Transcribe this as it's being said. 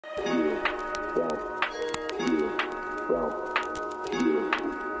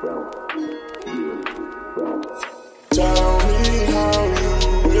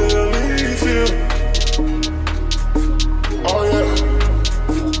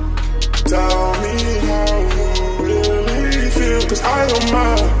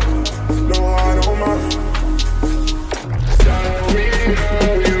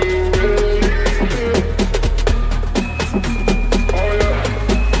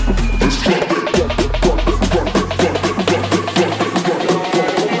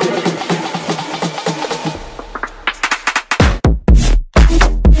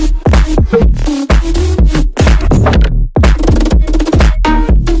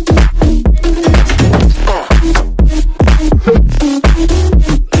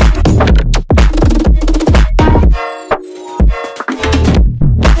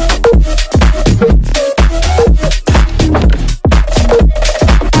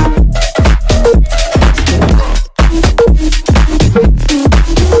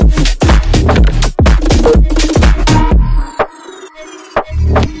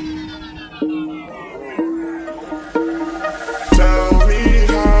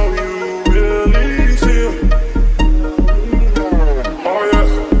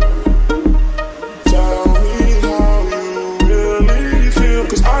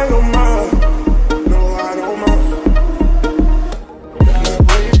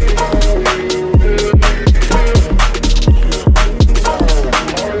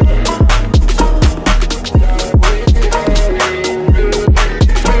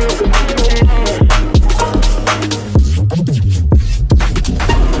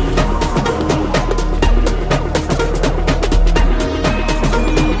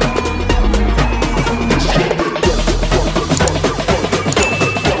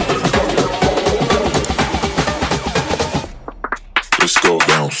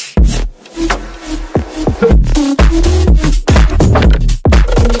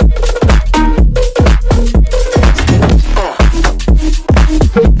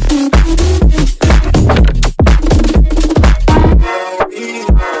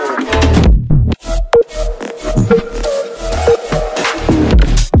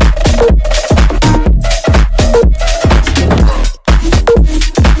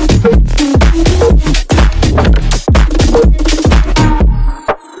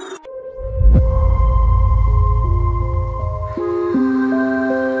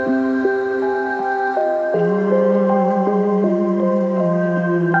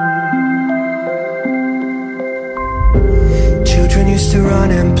Used to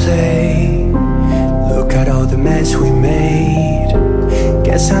run and play. Look at all the mess we made.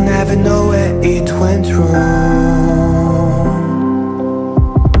 Guess I never know where it went wrong.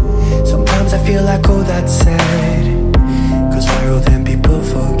 Sometimes I feel like all that's sad, 'cause viral then people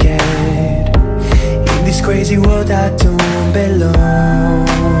forget. In this crazy world I don't belong.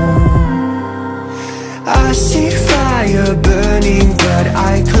 I see fire burning but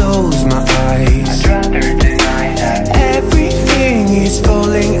I close my eyes. I'd rather deny that. Everything is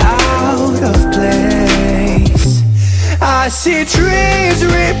falling out of place. I see trees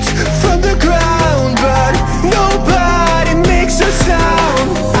ripped from the ground, but nobody makes a sound.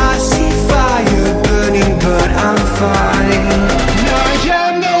 I see fire burning, but I'm fine. I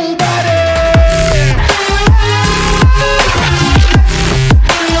am nobody.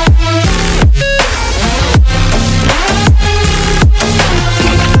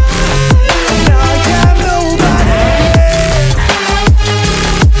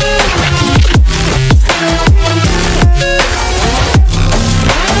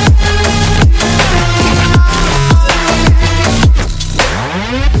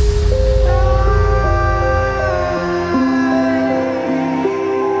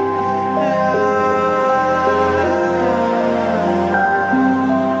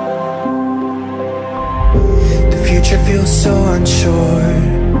 Feels so unsure.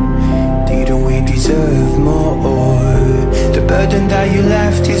 Didn't we deserve more? The burden that you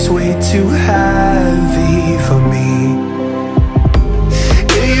left is way too heavy for me.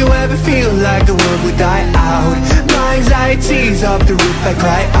 Do you ever feel like the world would die out? My anxiety's off the roof, I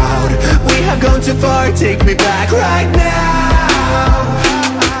cry out. We have gone too far, take me back right now.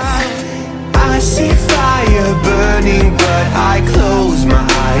 I see fire burning, but I close my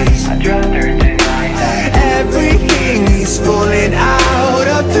eyes. I'd rather deny that. Everything is falling out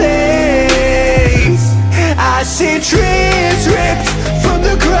of place. I see trees ripped from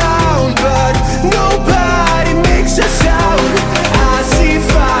the ground, but nobody makes a sound. I see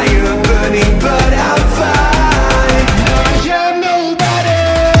fire burning, but I'm fine. I am nobody.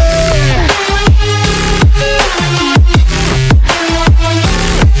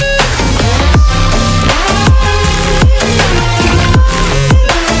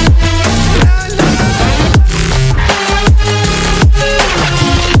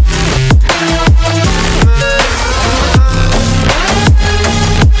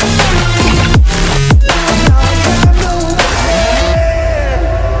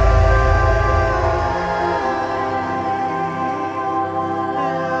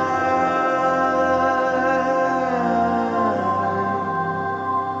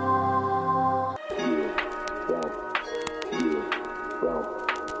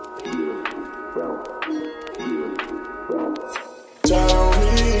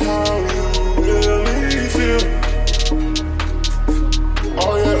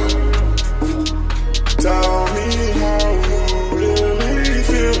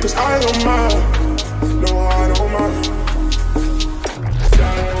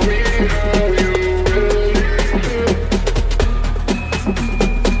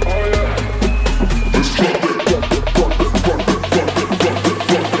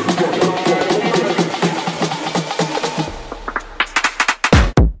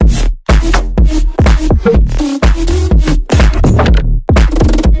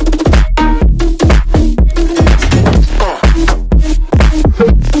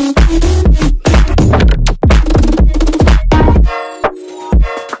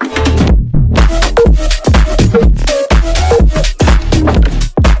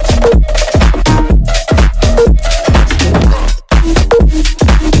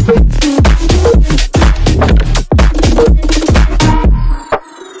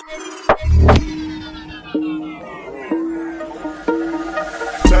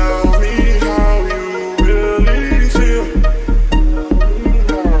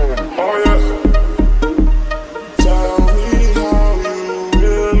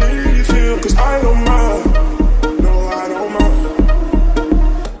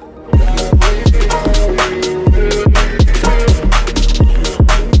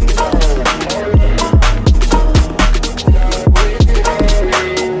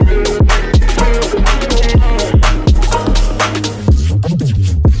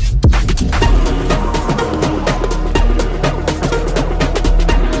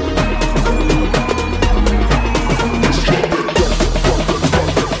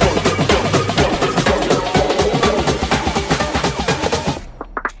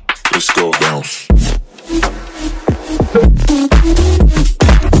 else.